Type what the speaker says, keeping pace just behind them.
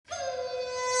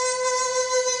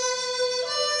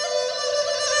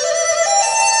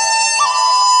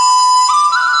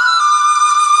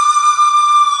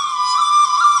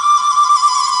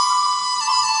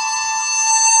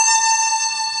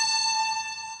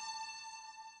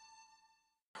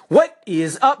What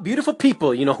is up, beautiful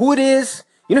people? You know who it is,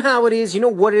 you know how it is, you know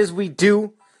what it is we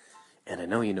do, and I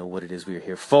know you know what it is we are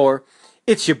here for.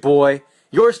 It's your boy,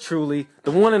 yours truly, the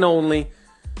one and only,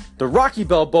 the Rocky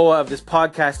Balboa of this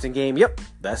podcasting game. Yep,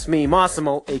 that's me,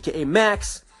 Massimo, aka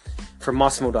Max, from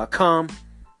Massimo.com.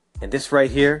 And this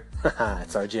right here,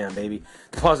 it's our jam, baby.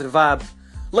 The positive vibes,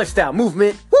 lifestyle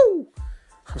movement, woo!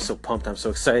 I'm so pumped, I'm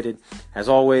so excited. As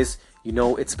always, you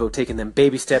know it's about taking them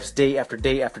baby steps day after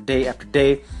day after day after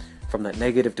day. From that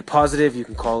negative to positive, you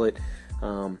can call it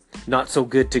not so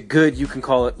good to good. You can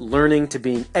call it learning to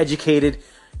being educated.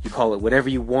 You call it whatever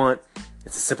you want.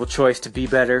 It's a simple choice to be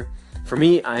better. For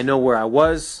me, I know where I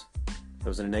was. I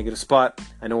was in a negative spot.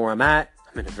 I know where I'm at.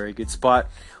 I'm in a very good spot.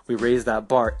 We raise that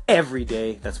bar every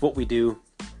day. That's what we do.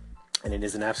 And it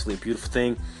is an absolutely beautiful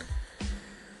thing.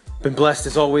 Been blessed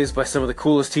as always by some of the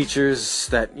coolest teachers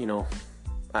that, you know,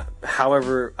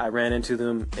 however I ran into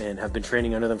them and have been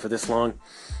training under them for this long.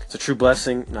 It's a true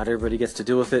blessing. Not everybody gets to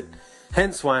deal with it.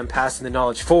 Hence why I'm passing the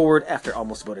knowledge forward after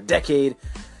almost about a decade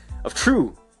of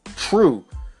true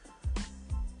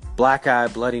black eye,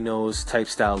 bloody nose type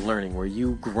style learning, where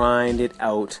you grind it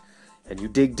out and you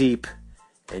dig deep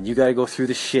and you got to go through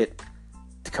the shit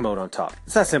to come out on top.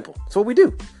 It's that simple. It's what we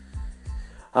do.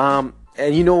 And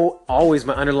you know, always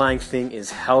my underlying thing is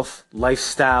health,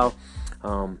 lifestyle,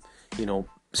 you know,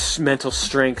 mental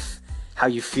strength, how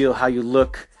you feel, how you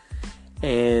look.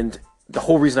 And the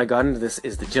whole reason I got into this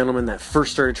is the gentleman that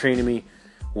first started training me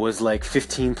was like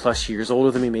 15 plus years older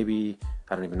than me. Maybe,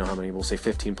 I don't even know how many, we'll say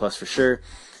 15 plus for sure.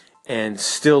 And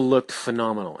still looked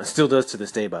phenomenal. And still does to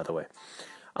this day, by the way.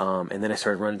 And then I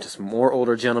started running into some more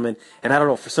older gentlemen. And I don't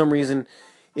know, for some reason,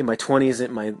 in my 20s,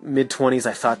 in my mid-20s,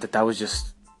 I thought that was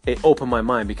just, it opened my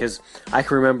mind. Because I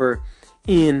can remember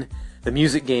in the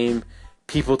music game,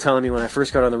 people telling me when I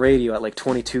first got on the radio at like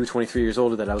 22, 23 years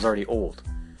old that I was already old.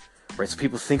 Right? So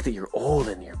people think that you're old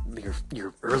in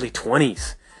your early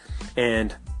 20s.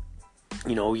 And,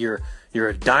 you know, you're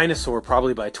a dinosaur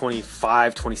probably by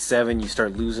 25, 27. You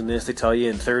start losing this. They tell you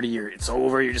in 30, it's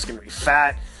over. You're just going to be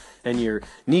fat. And your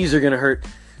knees are going to hurt.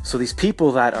 So these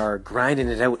people that are grinding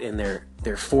it out in their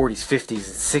 40s, 50s,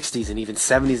 and 60s, and even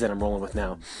 70s that I'm rolling with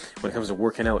now, when it comes to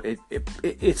working out,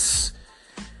 it's...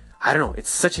 I don't know, it's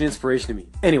such an inspiration to me.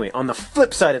 Anyway, on the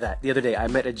flip side of that, the other day I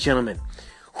met a gentleman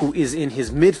who is in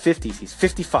his mid-50s. He's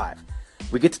 55.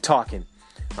 We get to talking.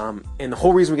 And the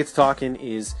whole reason we get to talking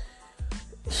is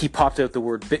he popped out the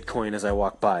word Bitcoin as I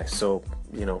walked by. So,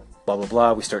 you know, blah, blah,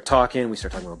 blah. We start talking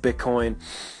about Bitcoin.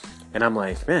 And I'm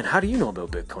like, man, how do you know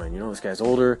about Bitcoin? You know, this guy's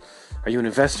older. Are you an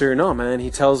investor? No, man. He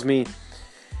tells me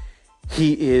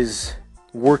he is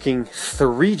working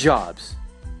 3 jobs.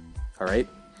 All right?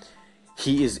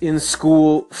 He is in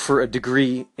school for a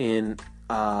degree in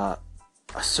a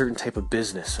certain type of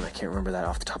business, and I can't remember that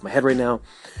off the top of my head right now.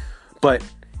 But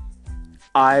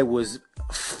I was,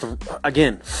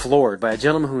 again, floored by a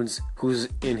gentleman who's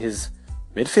in his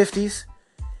mid-50s,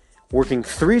 working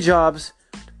 3 jobs,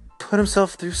 put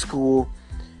himself through school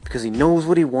because he knows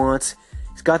what he wants.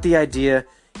 He's got the idea.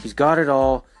 He's got it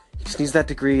all. He just needs that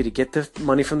degree to get the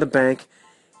money from the bank,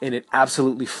 and it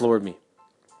absolutely floored me.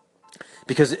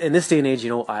 Because in this day and age, you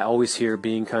know, I always hear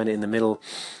being kind of in the middle,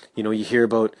 you know, you hear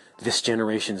about this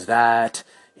generation's that,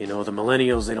 you know, the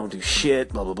millennials, they don't do shit,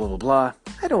 blah, blah, blah, blah, blah.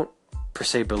 I don't per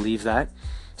se believe that.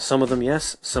 Some of them,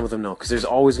 yes, some of them, no. Because there's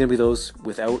always going to be those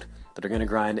without that are going to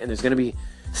grind, and there's going to be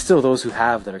still those who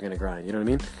have that are going to grind, you know what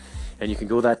I mean? And you can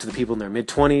go that to the people in their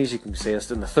mid-20s, you can say us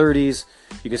in the 30s,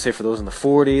 you can say for those in the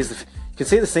 40s, you can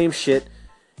say the same shit,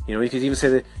 you know, you could even say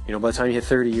that, you know, by the time you hit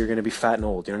 30, you're going to be fat and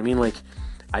old, you know what I mean? Like,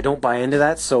 I don't buy into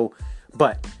that, so,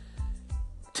 but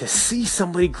to see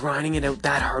somebody grinding it out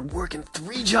that hard, working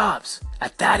 3 jobs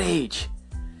at that age,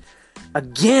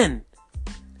 again,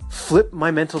 flipped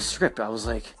my mental script. I was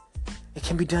like, it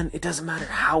can be done. It doesn't matter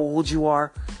how old you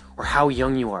are or how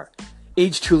young you are.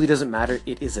 Age truly doesn't matter.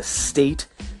 It is a state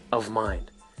of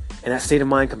mind. And that state of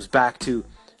mind comes back to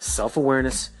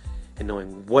self-awareness and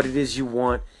knowing what it is you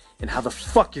want and how the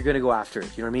fuck you're going to go after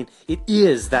it. You know what I mean? It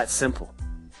is that simple.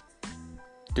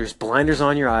 There's blinders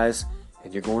on your eyes,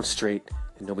 and you're going straight,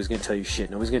 and nobody's going to tell you shit.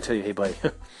 Nobody's going to tell you, hey, buddy,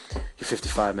 you're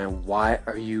 55, man. What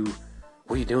are you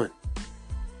doing?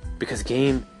 Because the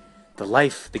game,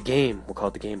 we'll call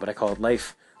it the game, but I call it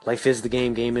life. Life is the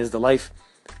game is the life.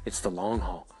 It's the long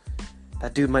haul.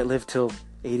 That dude might live till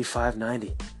 85,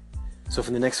 90. So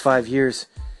for the next 5 years,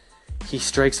 he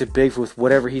strikes it big with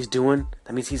whatever he's doing.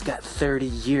 That means he's got 30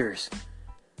 years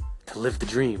to live the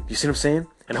dream. You see what I'm saying?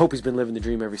 And I hope he's been living the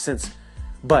dream ever since.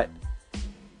 But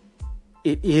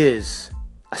it is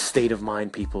a state of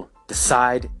mind, people.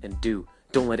 Decide and do.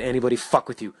 Don't let anybody fuck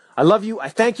with you. I love you. I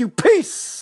thank you. Peace!